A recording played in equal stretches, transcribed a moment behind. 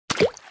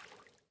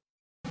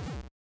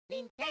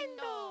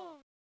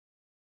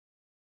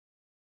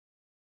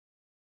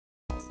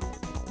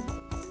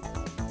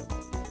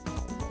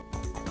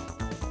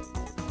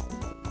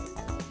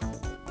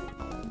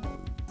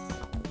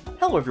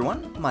Hello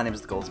everyone, my name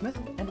is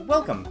TheGoldSmith, and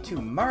welcome to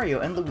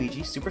Mario and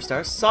Luigi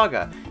Superstar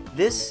Saga.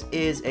 This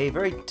is a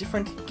very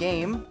different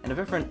game,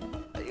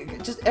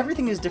 and just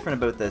everything is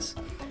different about this.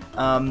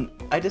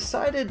 I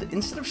decided,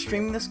 instead of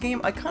streaming this game,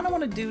 I kind of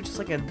want to do just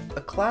like a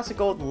classic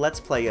old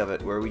Let's Play of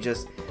it, where we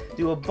just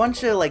do a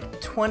bunch of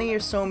like 20 or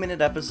so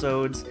minute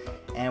episodes,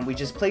 and we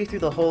just play through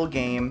the whole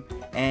game,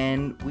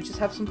 and we just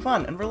have some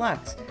fun and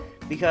relax.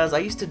 Because I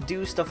used to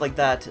do stuff like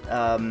that,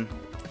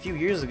 a few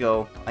years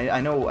ago.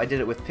 I know I did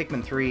it with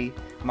Pikmin 3,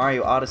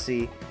 Mario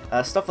Odyssey,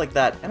 stuff like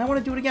that, and I want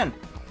to do it again.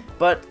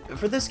 But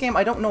for this game,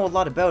 I don't know a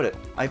lot about it.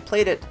 I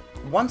played it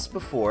once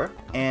before,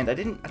 and I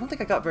don't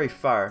think I got very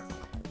far,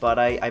 but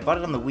I bought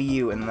it on the Wii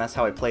U, and that's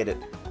how I played it.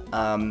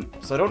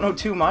 So I don't know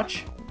too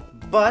much,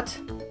 but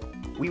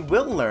we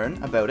will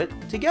learn about it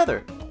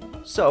together.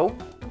 So,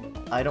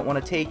 I don't want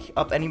to take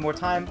up any more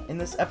time in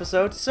this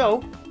episode,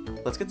 so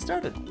let's get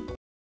started.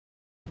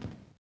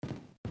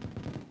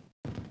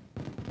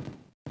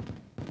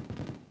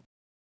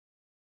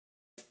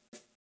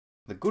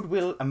 The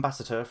goodwill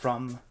ambassador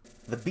from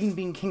the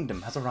Bean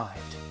Kingdom has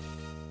arrived.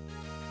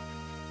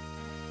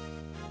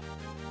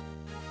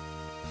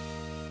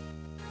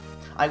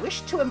 I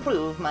wish to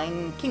improve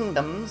mine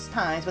kingdom's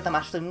ties with the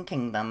Mushroom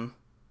Kingdom.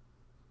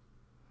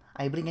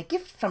 I bring a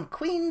gift from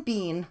Queen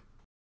Bean.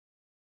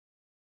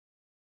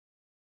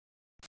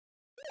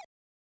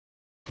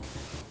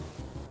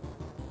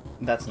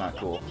 That's not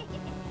cool.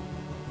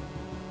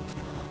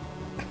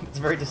 It's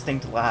a very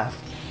distinct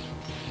laugh.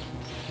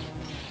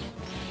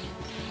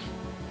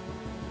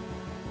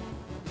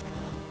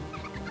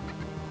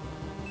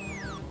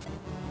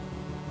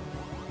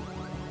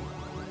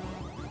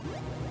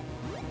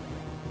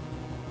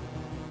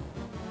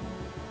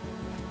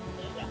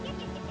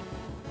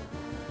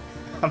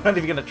 I'm not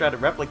even gonna try to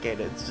replicate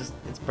it,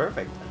 it's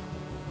perfect.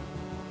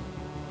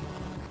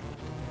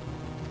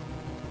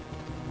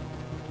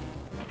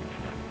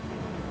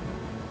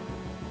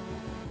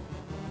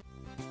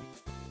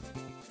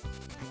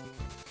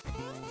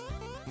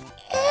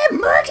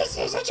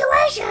 Emergency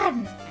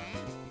situation!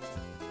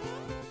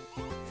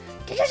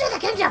 Did you see the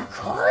Kingdom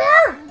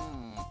Courier?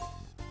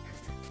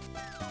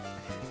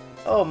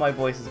 Oh, my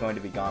voice is going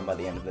to be gone by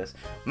the end of this.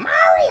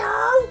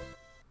 Mario!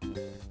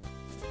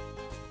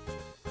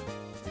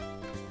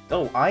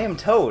 Oh, I am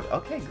Toad.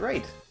 Okay,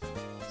 great.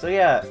 So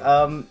yeah,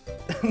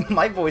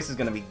 my voice is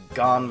gonna be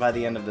gone by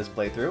the end of this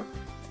playthrough,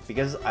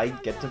 because I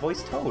get to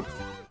voice Toad.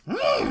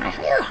 I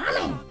hear you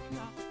humming.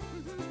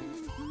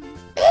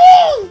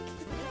 Beep!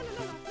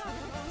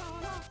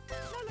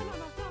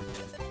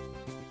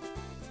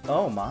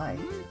 Oh my.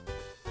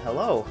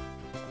 Hello.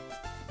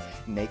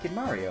 Naked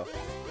Mario.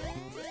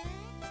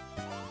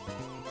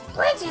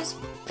 Princess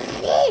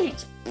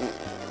Peach!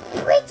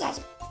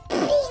 Princess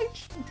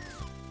Peach!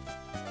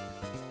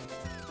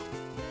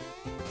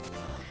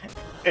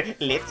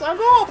 Let's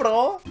go,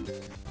 bro!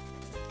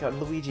 God,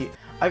 Luigi.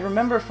 I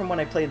remember from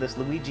when I played this,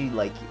 Luigi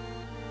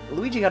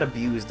got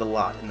abused a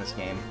lot in this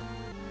game.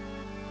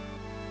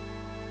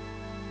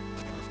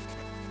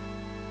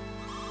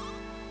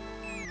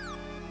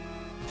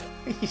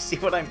 You see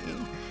what I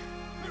mean?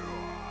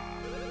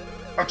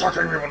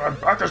 Attacking me when my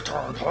back is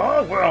turned,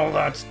 huh? Well,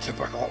 that's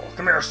typical.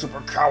 Come here,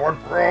 super coward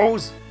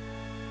bros!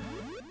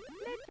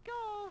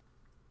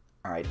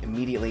 Alright,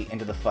 immediately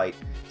into the fight.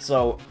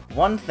 So,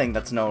 one thing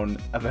that's known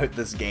about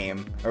this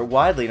game, or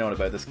widely known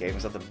about this game,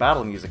 is that the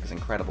battle music is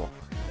incredible.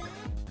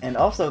 And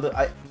also,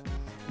 the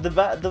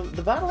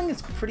battling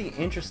is pretty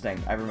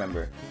interesting, I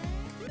remember.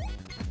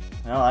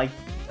 Well, I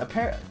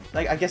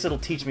guess it'll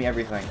teach me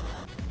everything.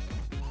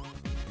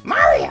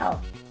 Mario!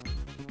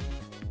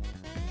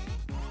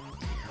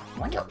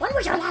 When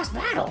was your last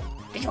battle?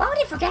 Did you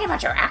already forget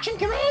about your action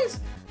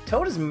commands?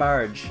 Toad is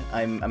Marge,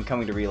 I'm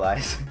coming to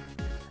realize.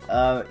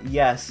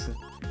 Yes.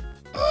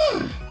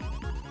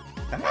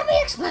 Then let me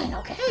explain,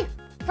 okay?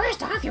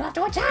 First off, you have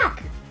to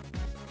attack.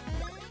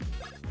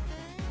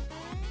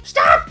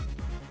 Stop!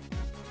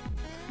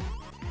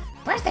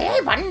 Press the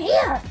A button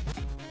here.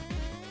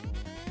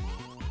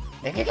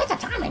 If you get the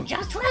timing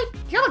just right,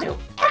 you'll do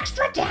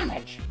extra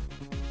damage.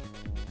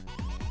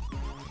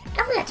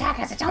 Every attack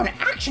has its own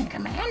action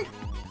command,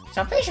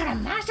 so be sure to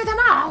master them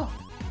all.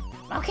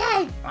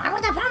 Okay, on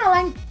with the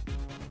battling.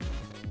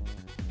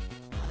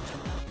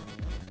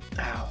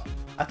 Ow.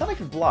 I thought I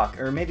could block,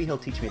 or maybe he'll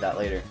teach me that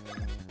later.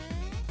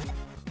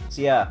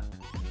 So yeah,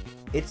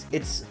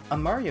 it's a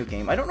Mario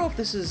game. I don't know if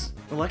this is...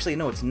 Well, actually,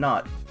 no, it's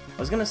not. I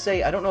was gonna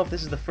say, I don't know if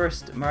this is the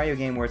first Mario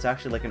game where it's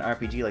actually like an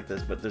RPG like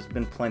this, but there's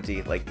been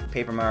plenty, like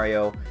Paper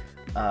Mario,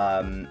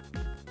 Mario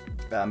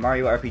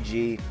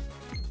RPG,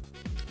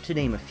 to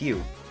name a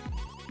few.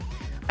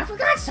 I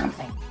forgot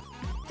something.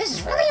 This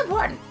is really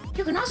important.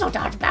 You can also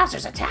dodge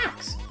Bowser's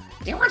attacks.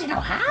 Do you want to know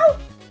how?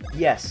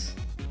 Yes.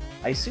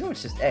 I assume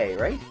it's just A,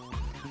 right?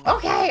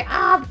 Okay,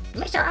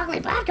 Mr. Ugly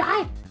Bad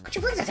Guy, could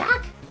you please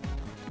attack?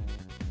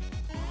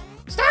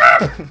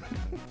 Stop!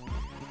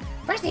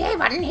 Press the A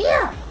button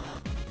here.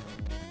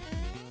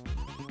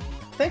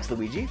 Thanks,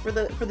 Luigi, for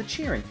the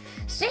cheering.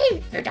 See,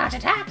 if you dodge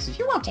attacks,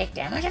 you won't take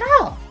damage at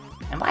all.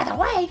 And by the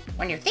way,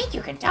 when you think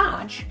you can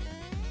dodge,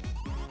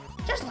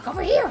 just look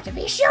over here to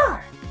be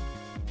sure.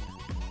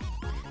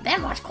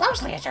 Then watch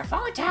closely as your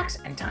foe attacks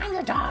and time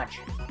your dodge.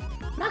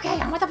 Okay,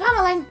 on with the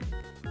pummeling.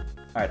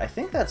 Alright, I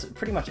think that's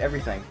pretty much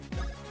everything.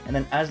 And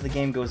then as the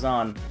game goes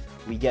on,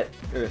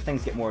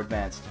 things get more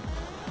advanced.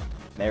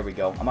 There we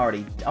go. I'm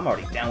already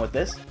down with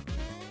this.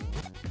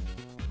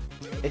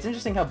 It's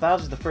interesting how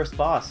Bowser's the first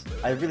boss.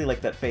 I really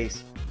like that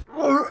face.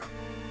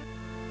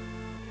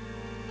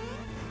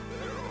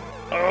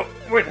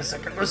 Wait a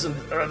second, listen,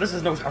 this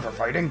is no time for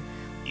fighting,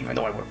 even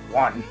though I would have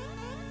won.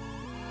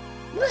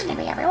 Listen to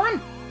me,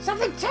 everyone.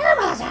 Something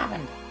terrible has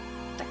happened.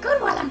 The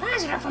goodwill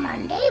ambassador from our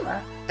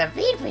neighbor, the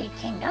Bead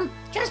Kingdom,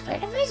 just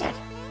paid a visit.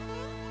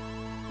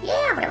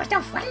 Yeah, but it was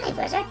no friendly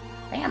visit.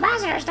 The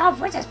ambassador stole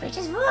Princess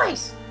Peach's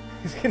voice.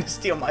 He's gonna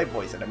steal my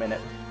voice in a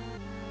minute.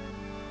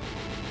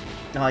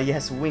 Ah,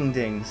 yes,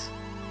 wingdings.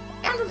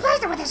 And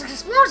replaced it with this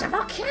explosive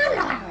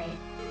vocabulary.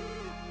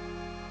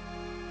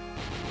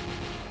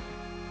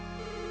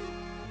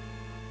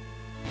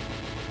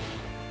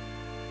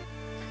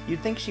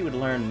 You'd think she would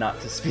learn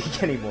not to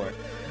speak anymore.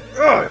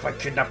 Ugh, if I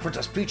kidnap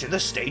Princess Peach in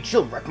this stage,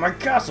 she'll wreck my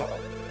castle.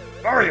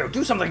 Mario,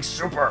 do something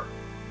super.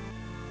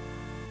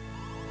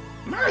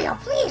 Mario,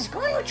 please,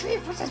 go and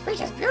retrieve Princess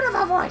Peach's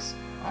beautiful voice.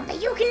 Only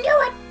you can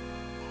do it.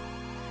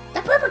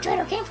 The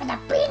perpetrator came from the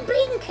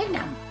Bean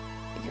Kingdom.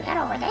 If you head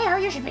over there,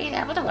 you should be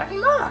able to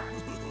learn more.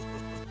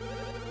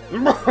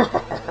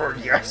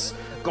 Yes,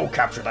 go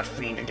capture that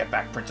fiend and get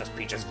back Princess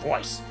Peach's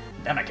voice.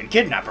 Then I can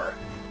kidnap her.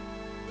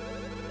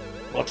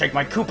 We'll take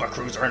my Koopa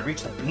Cruiser and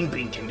reach the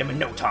Bean Kingdom in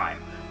no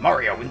time.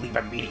 Mario, we leave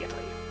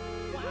immediately.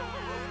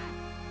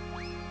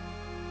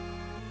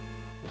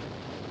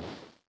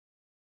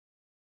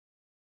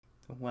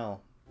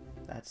 Well,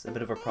 that's a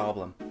bit of a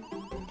problem.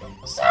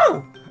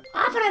 So,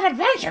 off on an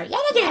adventure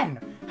yet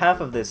again. Half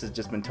of this has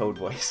just been Toad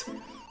voice.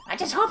 I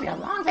just hope your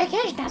long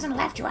vacation hasn't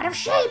left you out of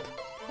shape.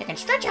 You can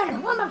stretch out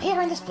and warm up here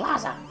in this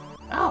plaza.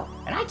 Oh,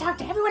 and I talked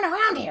to everyone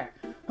around here.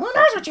 Who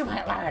knows what you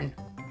might learn?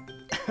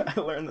 I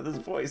learned that this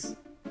voice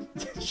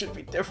should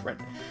be different.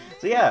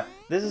 So yeah,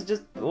 this is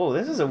just... Oh,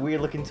 this is a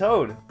weird looking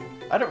Toad.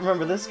 I don't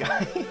remember this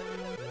guy.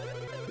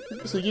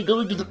 So you're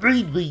going to the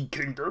Bean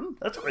Kingdom?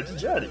 That's quite a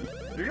journey.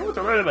 Do you want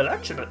to learn about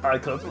action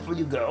icons before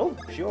you go?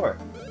 Sure.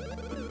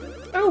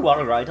 Oh,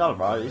 alright.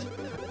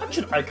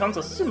 Action icons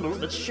are symbols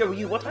that show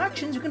you what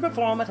actions you can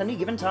perform at any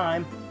given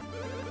time.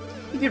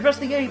 If you press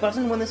the A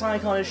button when this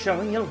icon is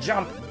showing, you'll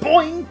jump.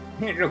 Boing!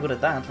 You're good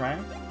at that, right?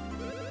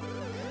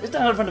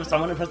 Stand in front of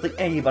someone and press the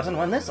A button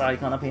when this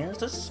icon appears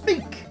to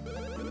speak.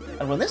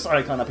 And when this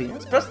icon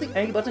appears, press the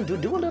A button to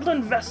do a little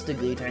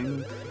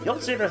investigating. You'll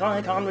see this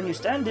icon when you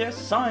stand near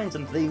signs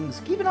and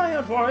things. Keep an eye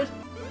out for it.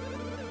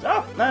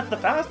 So, that's the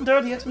fast and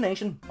dirty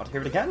explanation. Want to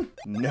hear it again?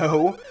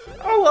 No.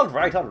 Oh,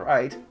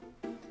 alright.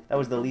 That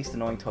was the least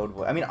annoying Toad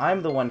voice. I mean,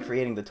 I'm the one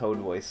creating the Toad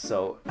voice,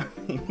 so...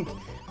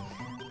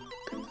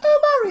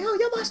 Oh, Mario,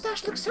 your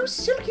mustache looks so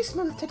silky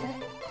smooth today.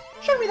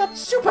 Show me that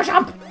super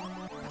jump.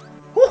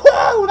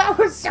 Whoa, that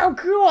was so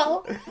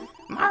cool.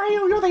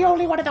 Mario, you're the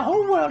only one in the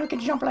whole world who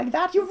can jump like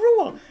that. You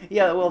rule.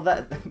 Yeah,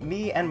 well,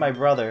 me and my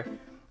brother,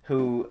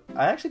 who...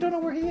 I actually don't know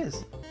where he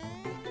is.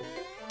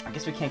 I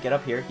guess we can't get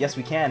up here. Yes,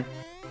 we can.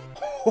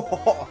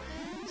 So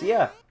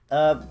yeah,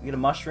 get a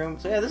mushroom.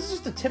 So yeah, this is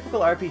just a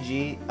typical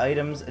RPG.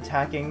 Items,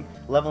 attacking,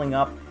 leveling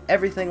up,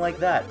 everything like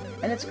that.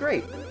 And it's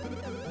great.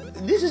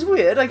 This is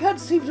weird. I can't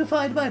seem to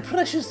find my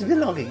precious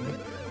belonging.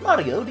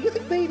 Mario, do you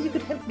think maybe you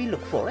could help me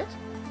look for it?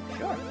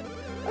 Sure.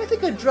 I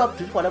think I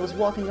dropped it while I was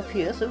walking up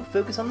here, so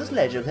focus on this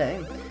ledge, okay?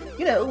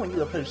 You know, when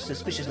you approach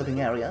suspicious-looking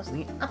areas,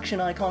 the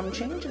action icon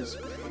changes.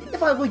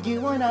 If I were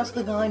you, I'd ask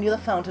the guy near the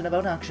fountain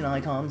about action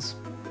icons.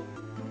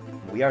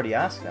 We already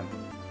asked him.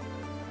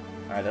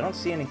 Alright, I don't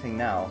see anything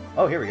now.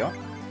 Oh, here we go.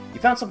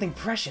 You found something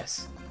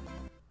precious!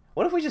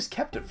 What if we just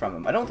kept it from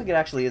him? I don't think it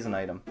actually is an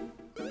item.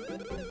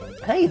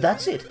 Hey,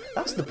 that's it.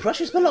 That's the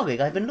precious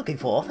belonging I've been looking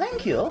for.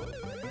 Thank you.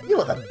 You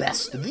are the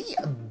best.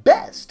 The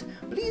best.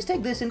 Please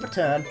take this in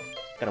return.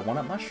 Got a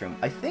one-up mushroom.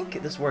 I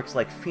think this works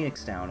like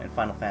Phoenix Down in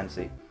Final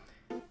Fantasy.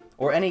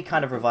 Or any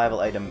kind of revival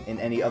item in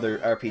any other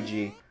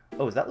RPG.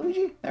 Oh, is that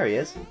Luigi? There he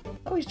is.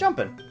 Oh, he's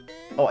jumping.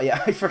 Oh,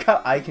 yeah, I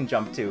forgot I can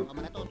jump too.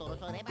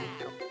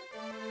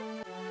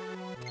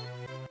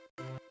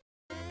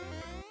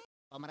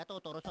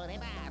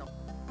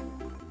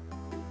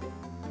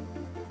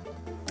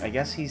 I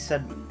guess he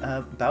said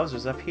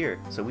Bowser's up here,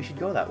 so we should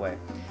go that way.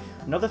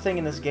 Another thing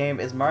in this game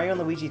is Mario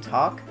and Luigi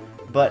talk,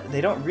 but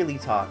they don't really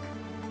talk.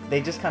 They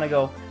just kind of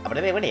go,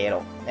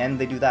 and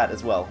they do that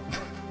as well.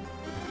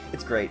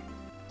 It's great.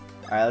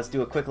 Alright, let's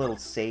do a quick little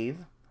save.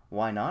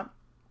 Why not?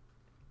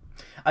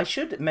 I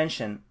should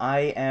mention, I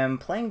am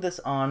playing this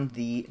on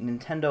the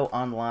Nintendo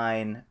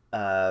Online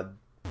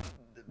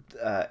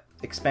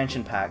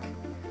expansion pack.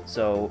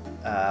 So,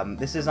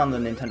 this is on the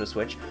Nintendo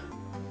Switch.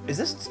 Is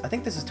this... I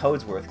think this is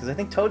Toadsworth, because I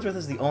think Toadsworth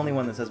is the only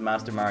one that says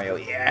Master Mario.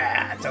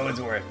 Yeah,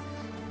 Toadsworth!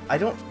 I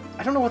don't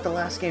know what the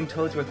last game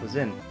Toadsworth was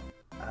in.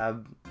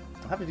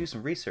 I'll have to do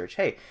some research.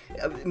 Hey,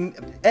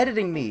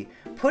 editing me,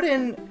 put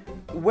in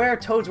where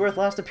Toadsworth's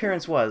last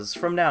appearance was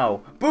from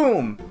now.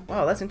 Boom!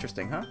 Wow, that's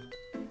interesting, huh?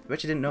 I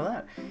bet you didn't know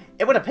that.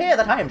 It would appear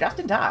that I am just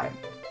in time.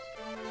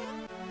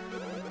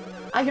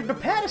 I have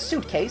prepared a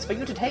suitcase for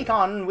you to take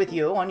on with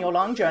you on your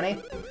long journey.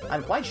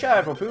 I'm quite sure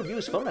it will prove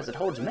useful as it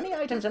holds many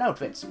items and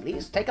outfits.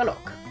 Please take a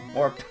look.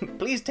 Or,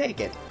 please take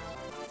it.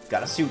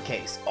 Got a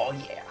suitcase. Oh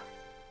yeah.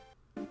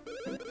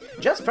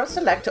 Just press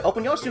select to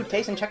open your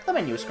suitcase and check the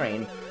menu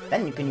screen.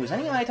 Then you can use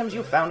any items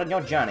you found on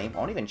your journey,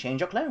 or even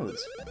change your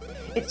clothes.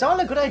 It's all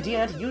a good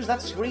idea to use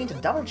that screen to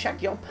double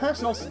check your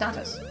personal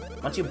status.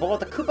 Once you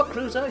board the Koopa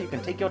Cruiser, you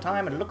can take your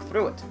time and look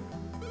through it.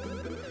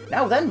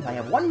 Now then, I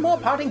have one more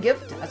parting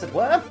gift, as it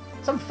were.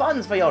 Some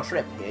funds for your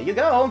trip. Here you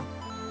go.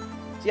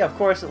 So yeah, of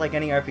course, like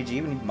any RPG,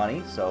 we need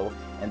money, so...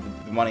 And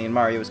the money in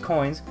Mario is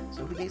coins,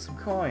 so we need some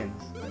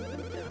coins.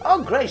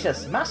 Oh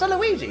gracious, Master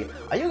Luigi!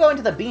 Are you going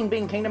to the Bean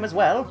Kingdom as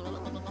well?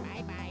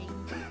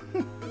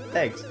 Bye-bye.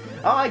 Thanks.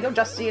 Oh, you're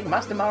just seeing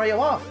Master Mario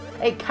off.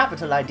 A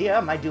capital idea,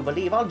 I do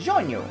believe I'll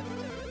join you.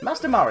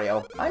 Master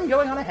Mario, I'm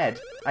going on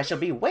ahead. I shall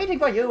be waiting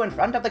for you in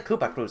front of the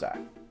Koopa Cruiser.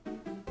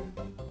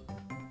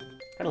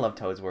 I love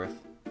Toadsworth.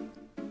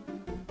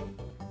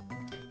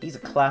 He's a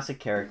classic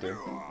character.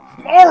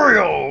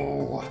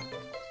 Mario!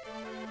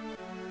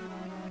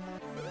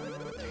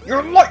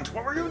 You're late!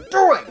 What were you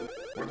doing?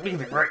 We're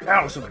leaving right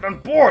now, so get on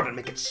board and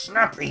make it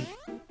snappy.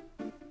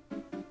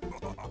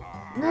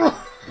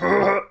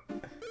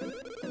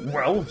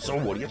 Well, so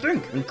what do you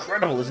think?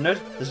 Incredible, isn't it?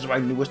 This is my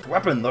newest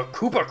weapon, the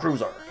Koopa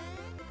Cruiser.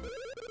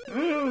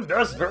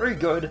 That's very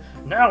good.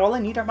 Now all I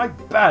need are my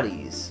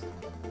baddies.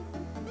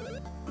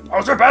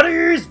 Bowser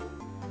baddies!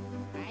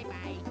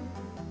 Bye-bye.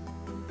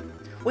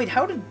 Wait,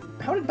 how did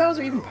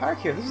Bowser even park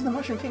here? This is the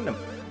Mushroom Kingdom.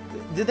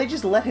 Did they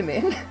just let him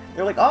in?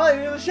 They're like, oh,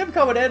 there's a ship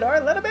coming in. All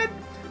right, let him in.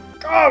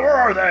 Oh, where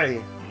are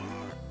they?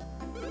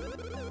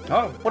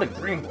 Oh, what a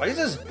green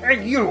blazes!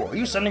 Hey, you! Are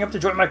you signing up to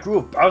join my crew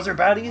of Bowser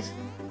baddies?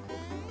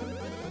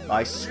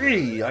 I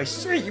see.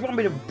 You want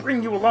me to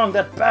bring you along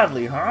that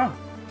badly, huh?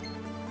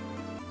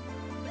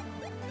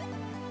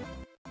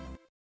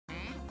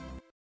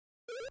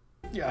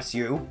 Yes,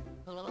 you.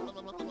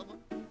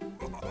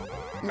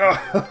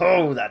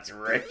 Oh, that's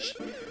rich.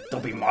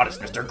 Don't be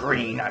modest, Mr.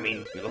 Green. I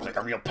mean, you look like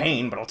a real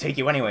pain, but I'll take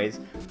you anyways.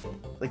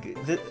 Like,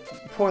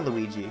 poor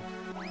Luigi.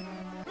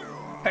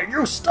 Hey,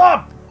 you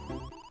stop!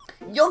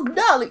 Your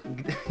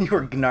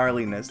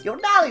gnarliness. Your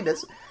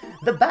gnarliness.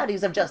 The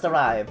baddies have just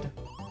arrived.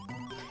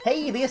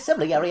 Hey, the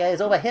assembly area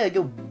is over here,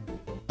 you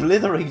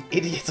blithering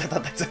idiots. I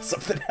thought that said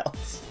something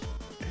else.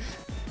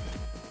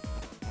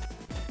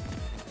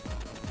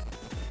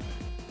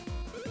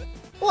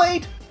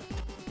 Wait!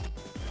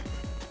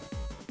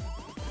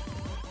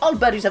 All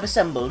baddies have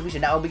assembled. We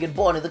should now begin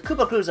boarding the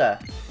Koopa Cruiser.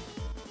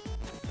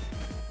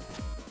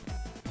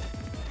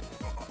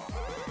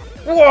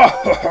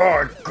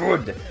 Whoa,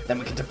 good. Then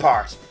we can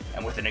depart.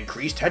 And with an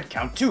increased head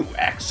count too.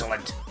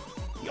 Excellent.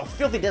 Your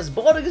filthiness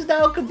boarding is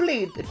now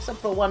complete, except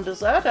for one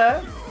deserter.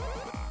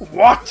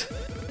 What?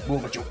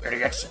 Move it, you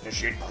idiots.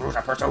 Initiate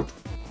cruiser pursuit.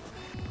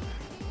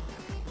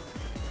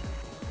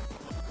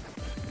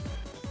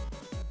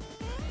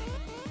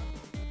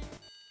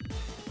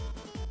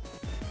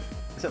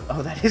 So,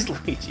 oh, that is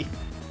Luigi.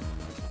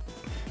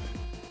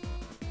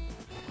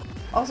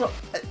 Also,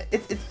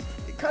 it's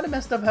kind of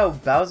messed up how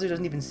Bowser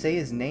doesn't even say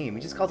his name.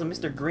 He just calls him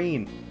Mr.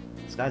 Green.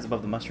 This guy's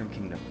above the Mushroom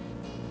Kingdom.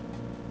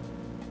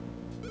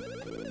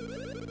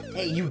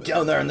 Hey, you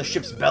down there in the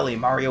ship's belly,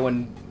 Mario,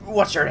 and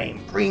what's your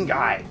name? Green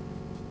guy.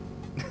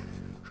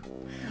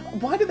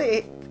 Why do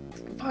they...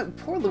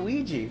 Poor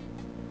Luigi.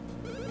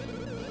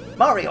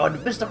 Mario and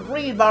Mr.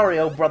 Green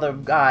Mario, brother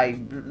guy.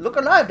 Look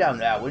alive down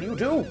there, will you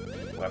two?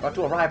 We're about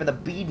to arrive in the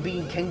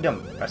Bean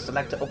Kingdom. Press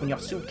select to open your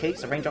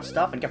suitcase, arrange your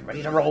stuff, and get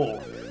ready to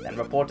roll. Then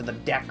report to the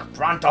deck,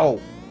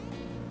 pronto!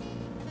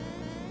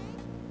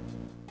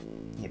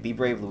 Yeah, be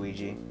brave,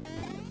 Luigi.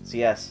 So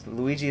yes,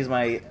 Luigi is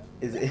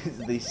is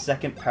the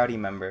second party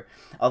member.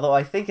 Although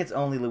I think it's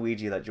only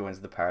Luigi that joins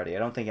the party. I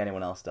don't think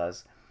anyone else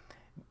does.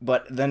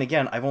 But then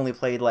again, I've only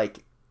played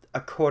like a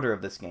quarter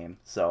of this game,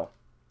 so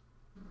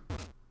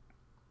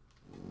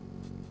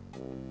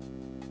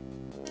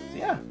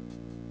yeah.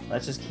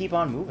 Let's just keep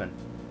on moving.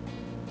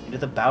 Into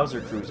the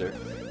Bowser Cruiser.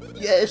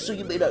 Yeah, so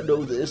you may not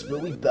know this,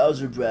 but we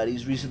Bowser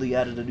Braddies recently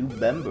added a new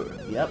member.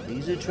 Yep,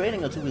 he's in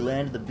training until we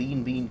land in the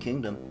Bean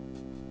Kingdom.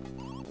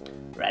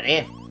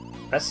 Ready?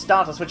 Press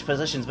start to switch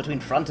positions between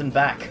front and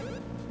back.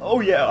 Oh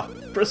yeah,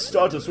 press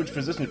start to switch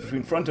positions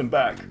between front and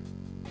back.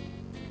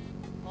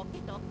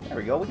 There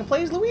we go, we can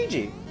play as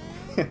Luigi.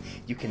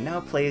 You can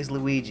now play as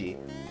Luigi.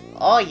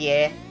 Oh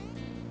yeah.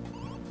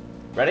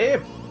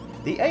 Ready?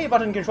 The A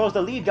button controls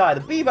the lead guy,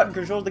 the B button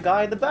controls the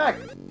guy in the back.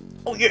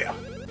 Oh yeah!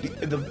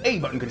 The A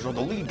button controls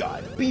the lead guy,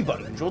 the B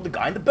button controls the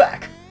guy in the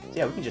back. So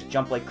yeah, we can just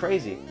jump like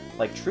crazy,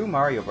 like true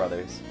Mario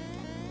Brothers.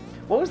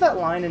 What was that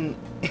line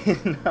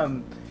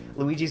in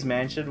Luigi's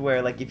Mansion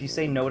where, like, if you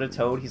say no to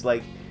Toad, he's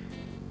like,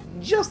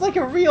 just like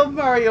a real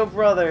Mario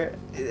brother,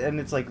 and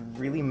it's like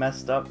really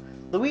messed up.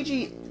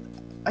 Luigi,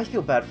 I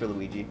feel bad for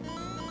Luigi.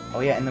 Oh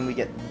yeah, and then we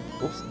get,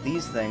 oops,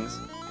 these things.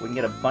 We can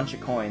get a bunch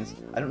of coins.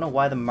 I don't know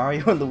why the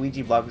Mario and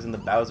Luigi block was in the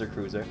Bowser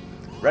Cruiser.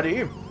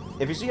 Ready?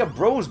 If you see a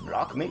Bros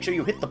block, make sure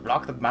you hit the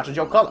block that matches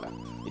your color.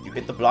 If you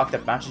hit the block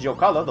that matches your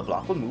color, the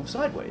block will move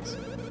sideways.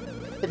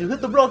 If you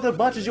hit the block that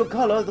matches your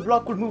color, the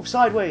block will move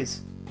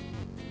sideways.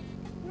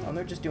 Oh,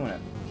 they're just doing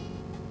it.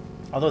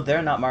 Although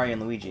they're not Mario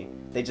and Luigi.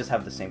 They just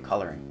have the same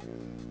coloring.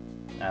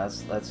 Now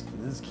let's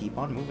keep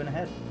on moving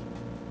ahead.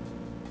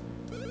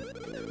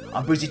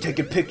 I'm busy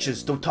taking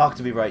pictures. Don't talk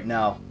to me right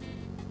now.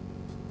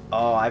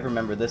 Oh, I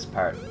remember this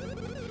part.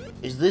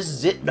 Is this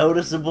zit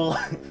noticeable?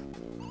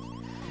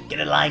 Get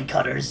in line,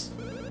 cutters.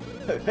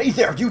 Hey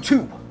there, you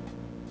two.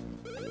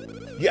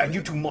 Yeah,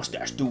 you two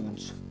mustache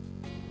dudes.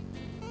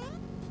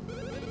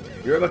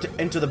 You're about to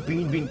enter the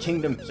Bean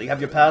Kingdom, so you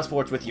have your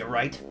passports with you,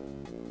 right?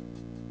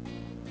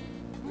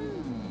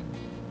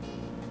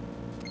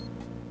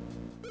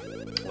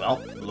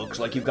 Well, looks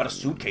like you've got a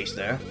suitcase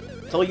there.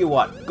 Tell you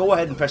what, go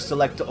ahead and press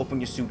select to open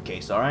your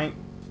suitcase, alright?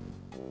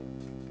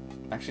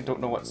 I actually don't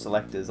know what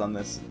select is on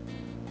this.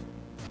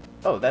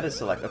 Oh, that is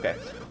select, okay.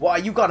 Why,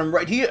 you got them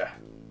right here!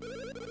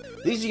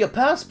 These are your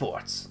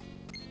passports!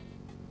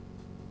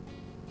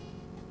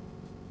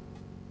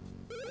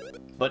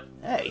 But,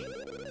 hey,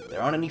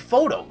 there aren't any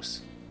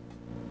photos.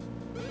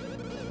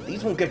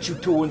 These won't get you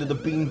two into the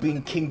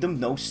Bean Kingdom,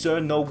 no sir,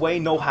 no way,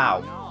 no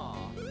how.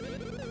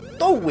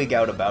 Don't wig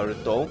out about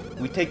it, though.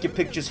 We take your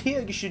pictures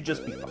here, you should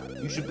just be fine.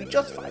 You should be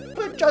just fine.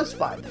 We're just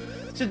fine.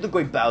 Since the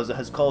great Bowser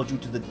has called you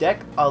to the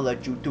deck, I'll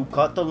let you two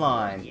cut the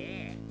line.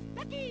 Yeah.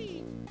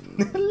 Lucky!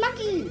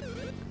 Lucky!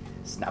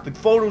 Snapping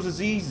photos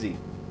is easy.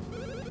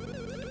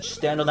 Just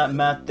stand on that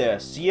mat there.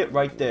 See it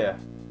right there.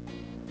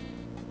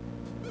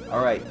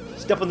 Alright,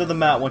 step onto the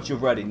mat once you're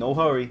ready. No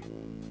hurry.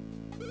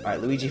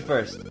 Alright, Luigi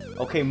first.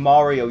 Okay,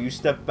 Mario, you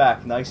step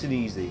back. Nice and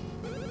easy.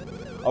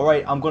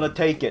 Alright, I'm gonna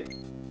take it.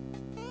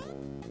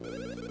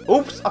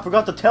 Oops, I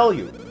forgot to tell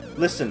you.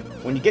 Listen,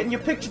 when you're getting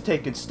your picture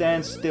taken,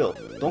 stand still.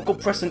 Don't go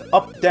pressing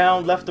up,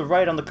 down, left, or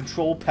right on the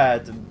control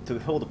pad to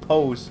hold a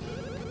pose.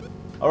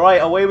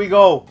 Alright, away we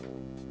go.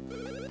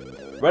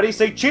 Ready,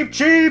 say cheep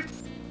cheep!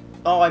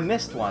 Oh, I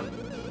missed one.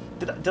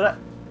 Did I?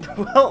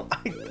 Well,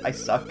 I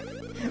suck.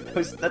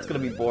 That's gonna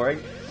be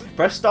boring.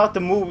 Press start to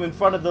move in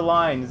front of the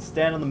line and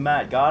stand on the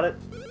mat, got it?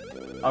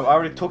 I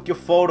already took your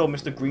photo,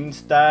 Mr. Green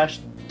Stash.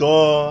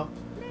 Duh.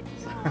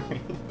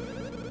 Sorry.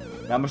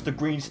 Now, Mr.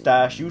 Green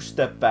Stash, you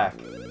step back.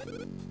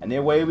 And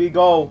away we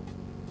go.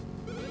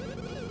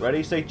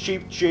 Ready? Say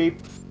cheep cheep.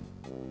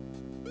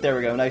 There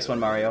we go. Nice one,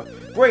 Mario.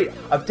 Great!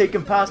 I've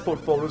taken passport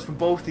photos from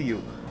both of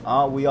you.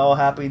 Aren't we all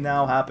happy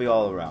now? Happy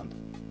all around.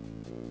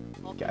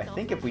 Okay, I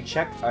think if we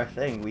check our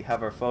thing, we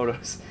have our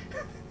photos.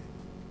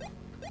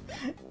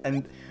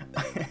 And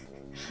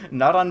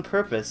not on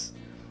purpose,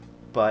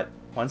 but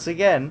once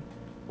again,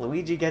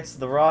 Luigi gets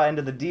the raw end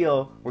of the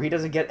deal where he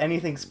doesn't get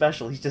anything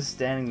special. He's just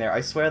standing there.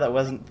 I swear that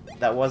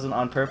wasn't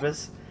on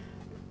purpose.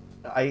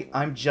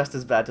 I'm just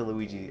as bad to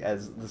Luigi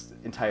as this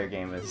entire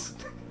game is.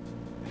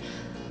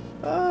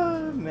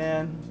 Oh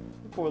man,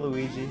 poor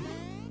Luigi.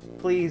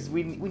 Please,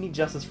 we need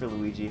justice for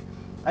Luigi.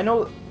 I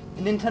know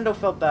Nintendo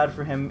felt bad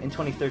for him in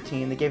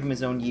 2013. They gave him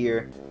his own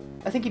year.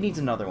 I think he needs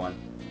another one.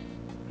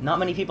 Not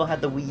many people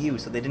had the Wii U,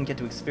 so they didn't get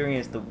to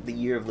experience the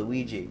year of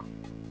Luigi.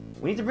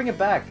 We need to bring it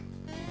back.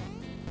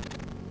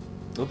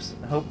 Oops,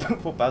 I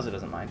hope Bowser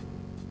doesn't mind.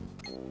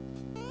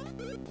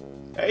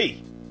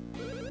 Hey!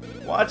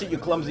 Watch it, you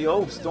clumsy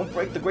oafs! Don't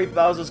break the great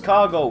Bowser's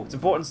cargo! It's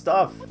important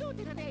stuff!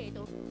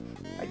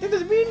 I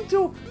didn't mean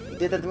to! You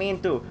didn't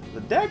mean to!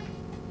 The deck?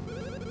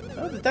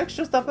 Oh, the deck's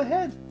just up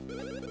ahead.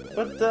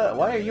 But,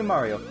 why are you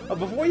Mario?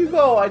 Before you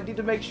go, I need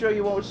to make sure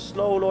you won't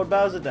slow Lord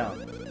Bowser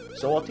down.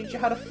 So I'll teach you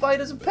how to fight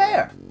as a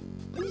pair!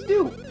 Please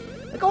do!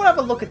 Now go and have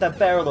a look at that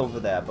barrel over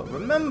there, but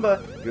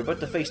remember, you're about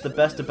to face the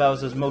best of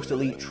Bowser's most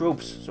elite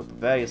troops, so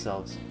prepare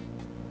yourselves.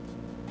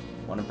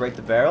 Want to break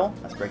the barrel?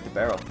 Let's break the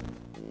barrel.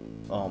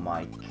 Oh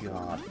my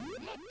god.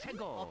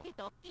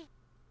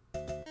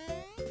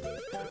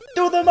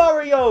 Do the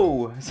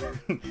Mario!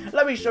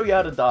 Let me show you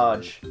how to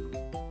dodge.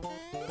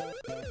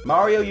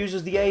 Mario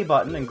uses the A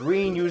button and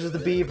Green uses the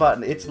B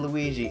button. It's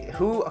Luigi.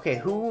 Who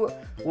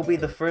will be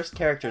the first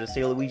character to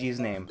say Luigi's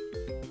name?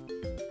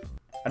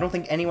 I don't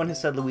think anyone has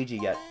said Luigi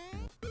yet.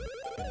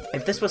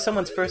 If this was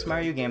someone's first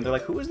Mario game, they're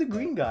like, who is the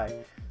green guy?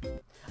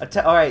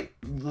 Alright,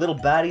 little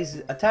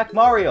baddies, attack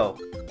Mario!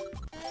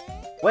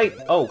 Wait,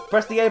 oh,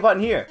 press the A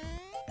button here.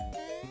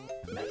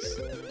 Nice.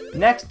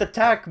 Next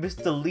attack,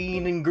 Mr.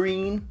 Lean and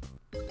Green.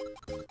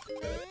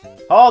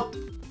 Halt!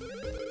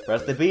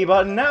 Press the B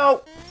button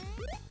now!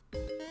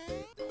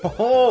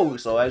 Oh,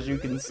 so as you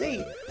can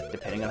see,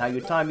 depending on how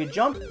you time your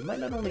jump, you might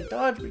not only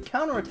dodge, but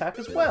counterattack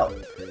as well.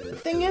 The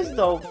thing is,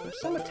 though,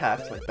 there's some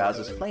attacks, like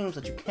Bowser's Flames,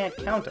 that you can't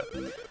counter.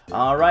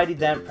 Alrighty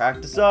then,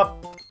 practice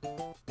up!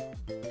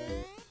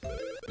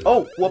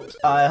 Oh, whoops,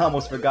 I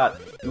almost forgot.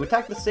 You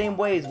attack the same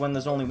ways when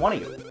there's only one of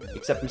you,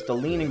 except Mr.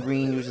 Lean and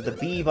Green uses the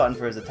B button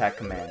for his attack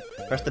command.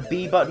 Press the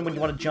B button when you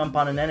want to jump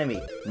on an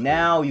enemy.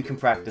 Now you can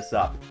practice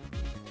up.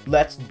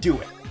 Let's do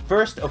it.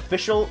 First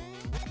official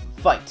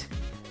fight.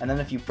 and then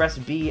if you press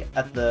B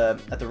at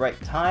the right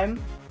time,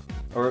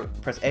 or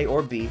press A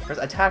or B, press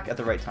attack at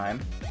the right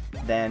time,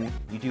 then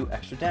you do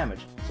extra damage.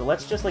 So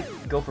let's just like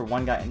go for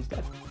one guy and he's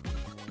dead.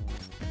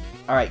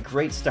 Alright,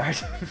 great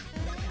start.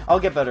 I'll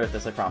get better at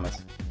this, I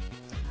promise.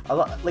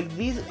 Like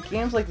these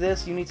games like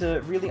this, you need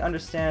to really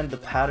understand the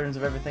patterns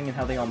of everything and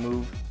how they all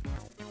move.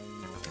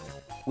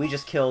 We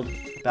just killed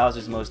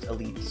Bowser's most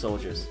elite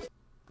soldiers.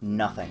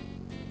 Nothing.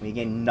 We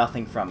gained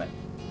nothing from it.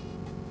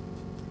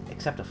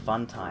 Except a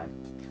fun time.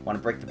 Want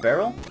to break the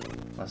barrel?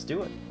 Let's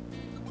do it.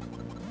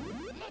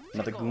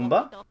 Another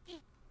Goomba.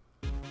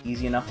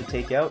 Easy enough to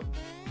take out.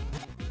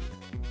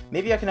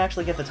 Maybe I can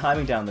actually get the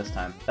timing down this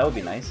time. That would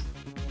be nice.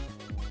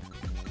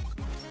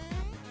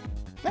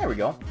 There we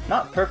go.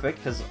 Not perfect,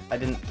 because I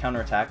didn't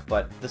counterattack,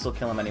 but this will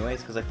kill him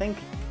anyways, because I think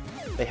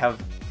they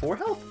have 4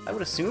 health, I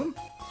would assume?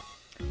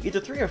 Either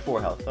 3 or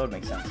 4 health, that would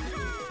make sense.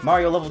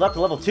 Mario leveled up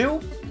to level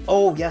 2?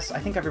 Oh, yes, I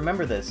think I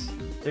remember this.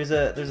 There's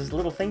this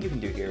little thing you can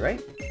do here,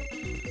 right?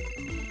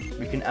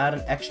 You can add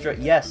an extra...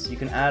 Yes, you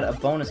can add a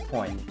bonus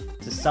point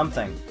to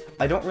something.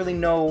 I don't really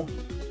know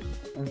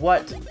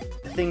what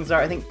things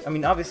are. I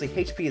mean, obviously,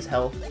 HP is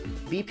health.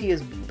 BP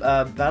is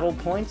battle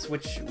points,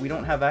 which we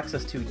don't have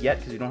access to yet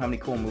because we don't have any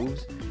cool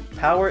moves.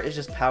 Power is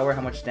just power,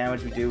 how much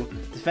damage we do.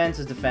 Defense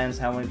is defense,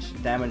 how much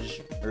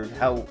damage, or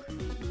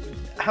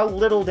how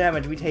little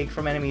damage we take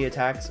from enemy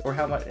attacks, or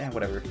how much,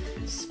 whatever.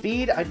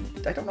 Speed, I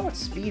don't know what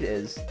speed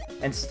is.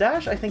 And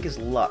stash, I think, is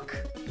luck.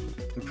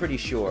 I'm pretty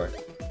sure.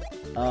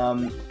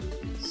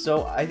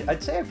 So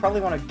I'd say I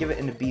probably want to give it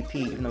into BP,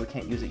 even though we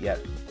can't use it yet.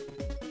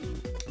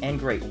 And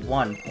great,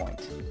 1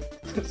 point.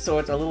 So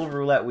it's a little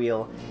roulette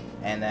wheel,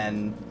 and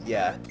then,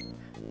 yeah,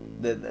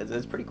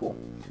 that's pretty cool.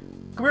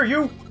 Come here,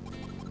 you!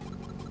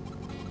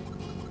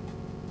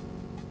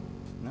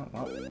 No,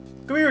 well,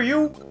 come here,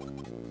 you!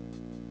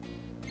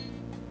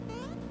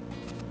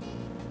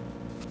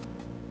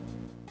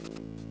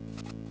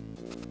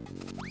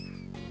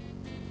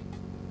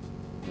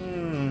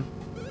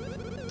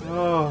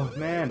 Oh,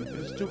 man, it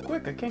was too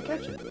quick, I can't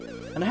catch it.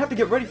 And I have to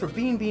get ready for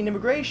Bean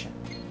Immigration.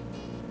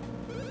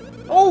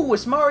 Oh,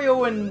 it's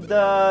Mario and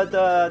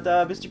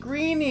Mr.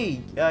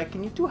 Greeny.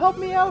 Can you two help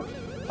me out?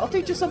 I'll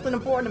teach you something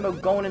important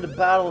about going into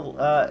battle.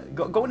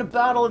 Going to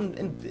battle,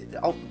 and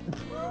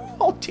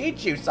I'll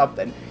teach you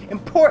something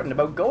important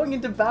about going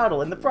into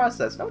battle in the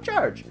process. No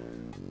charge.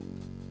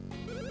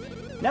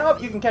 Now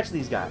you can catch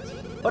these guys,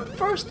 but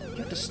first you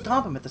have to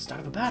stomp them at the start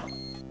of a battle.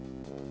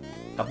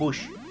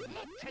 Kaboosh.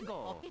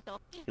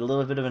 Get a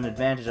little bit of an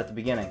advantage at the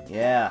beginning.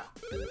 Yeah.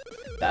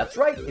 That's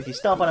right, if you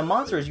stomp on a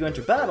monster as you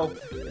enter battle,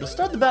 it'll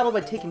start the battle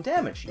by taking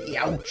damage.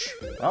 Ouch!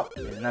 Well,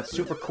 isn't that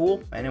super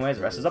cool? Anyways,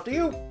 the rest is up to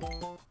you.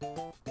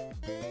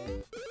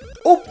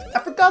 Oh, I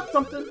forgot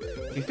something!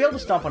 If you fail to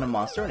stomp on a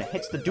monster and it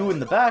hits the dude in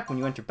the back when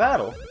you enter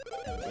battle,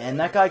 and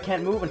that guy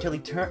can't move until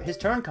his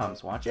turn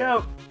comes. Watch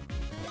out!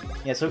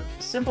 Yeah, so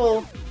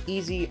simple,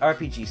 easy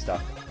RPG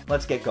stuff.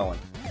 Let's get going.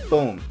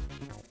 Boom.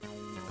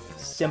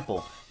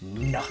 Simple.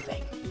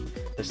 Nothing.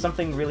 There's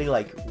something really,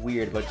 like,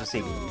 weird about just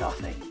saying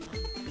nothing.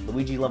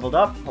 Luigi leveled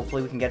up.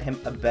 Hopefully we can get him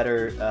a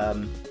better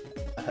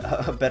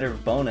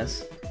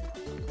bonus.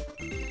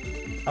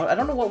 I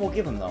don't know what we'll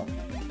give him, though.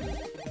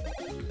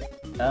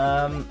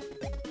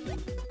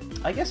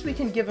 I guess we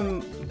can give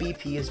him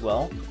BP as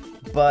well.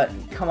 But,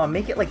 come on,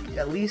 make it, like,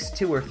 at least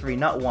 2 or 3,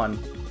 not 1.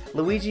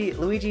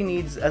 Luigi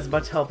needs as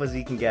much help as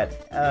he can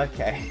get.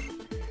 Okay.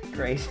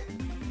 Great.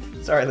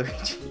 Sorry,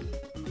 Luigi.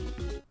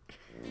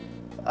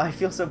 I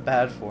feel so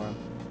bad for him.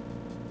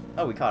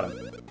 Oh, we caught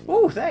him.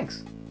 Ooh,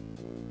 thanks!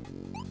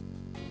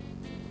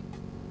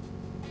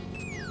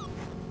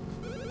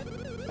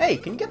 Hey,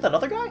 can you get that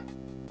other guy?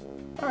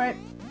 Alright.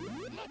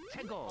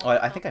 Oh,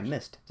 I think I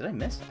missed. Did I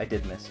miss? I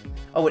did miss.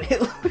 Oh, it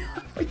hit Luigi.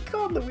 Oh my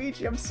god,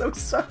 Luigi, I'm so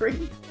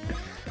sorry.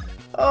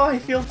 Oh, I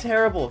feel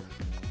terrible.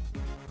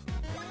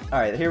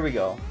 Alright, here we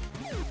go.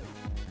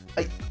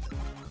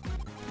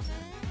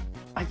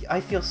 I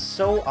feel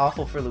so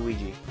awful for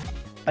Luigi.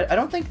 I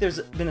don't think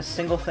there's been a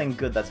single thing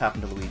good that's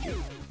happened to Luigi.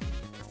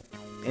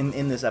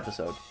 In this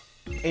episode.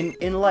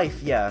 In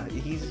life, yeah,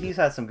 he's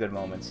had some good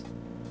moments.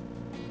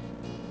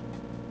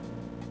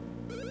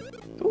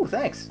 Ooh,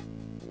 thanks.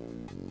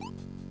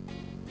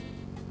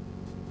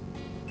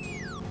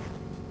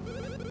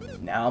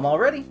 Now I'm all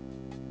ready.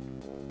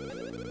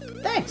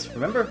 Thanks!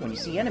 Remember, when you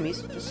see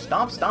enemies, just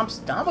stomp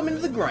them into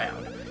the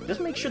ground. Just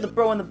make sure the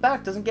bro in the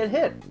back doesn't get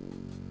hit.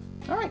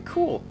 Alright,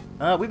 cool.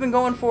 We've been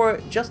going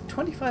for just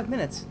 25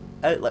 minutes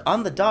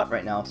on the dot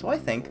right now, so I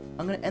think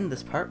I'm going to end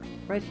this part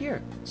right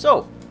here.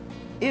 So,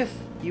 if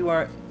you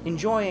are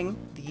enjoying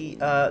the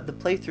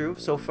playthrough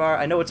so far,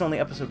 I know it's only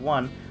episode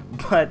 1,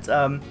 but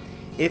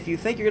if you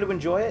think you're going to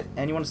enjoy it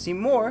and you want to see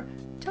more,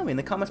 tell me in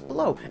the comments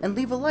below and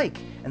leave a like,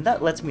 and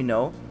that lets me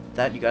know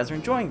that you guys are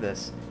enjoying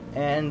this.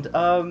 And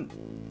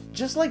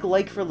just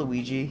like for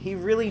Luigi, he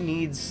really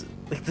needs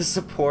like the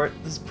support,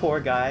 this poor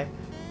guy.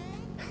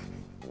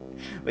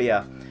 But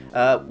yeah,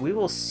 we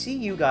will see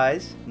you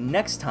guys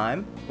next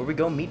time where we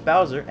go meet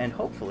Bowser and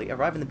hopefully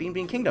arrive in the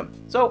Bean Kingdom.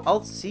 So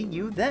I'll see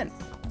you then.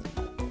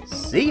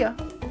 See ya!